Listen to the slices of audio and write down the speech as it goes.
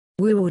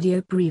Woo Audio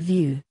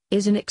Preview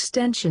is an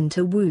extension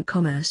to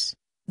WooCommerce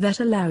that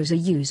allows a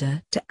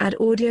user to add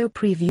audio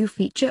preview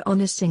feature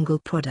on a single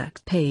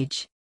product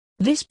page.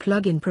 This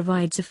plugin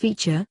provides a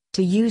feature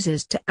to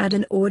users to add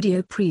an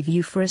audio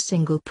preview for a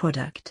single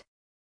product.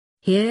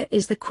 Here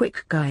is the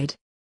quick guide.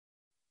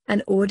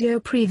 An audio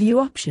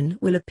preview option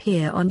will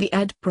appear on the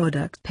Add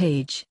Product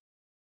page.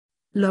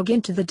 Log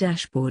into the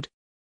dashboard.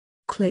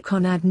 Click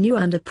on Add New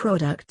Under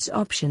Products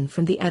option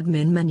from the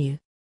admin menu.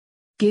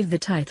 Give the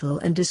title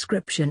and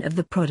description of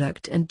the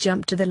product and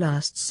jump to the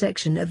last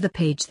section of the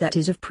page that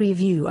is of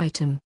preview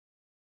item.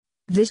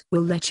 This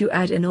will let you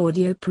add an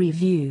audio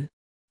preview.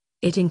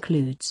 It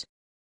includes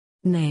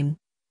name,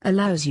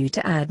 allows you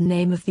to add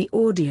name of the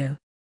audio.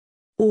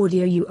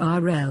 Audio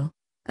URL,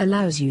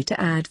 allows you to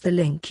add the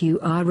link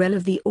URL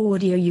of the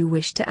audio you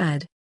wish to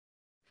add.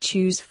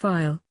 Choose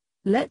file,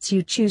 lets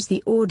you choose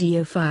the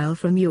audio file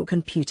from your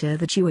computer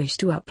that you wish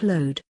to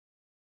upload.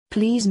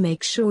 Please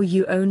make sure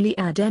you only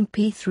add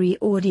MP3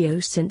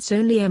 audio since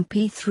only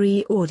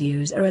MP3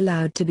 audios are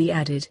allowed to be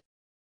added.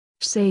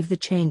 Save the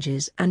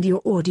changes and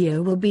your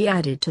audio will be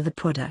added to the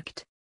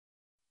product.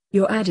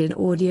 Your added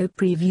audio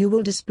preview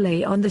will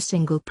display on the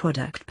single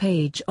product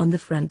page on the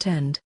front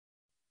end.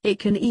 It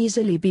can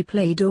easily be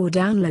played or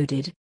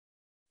downloaded.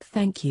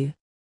 Thank you.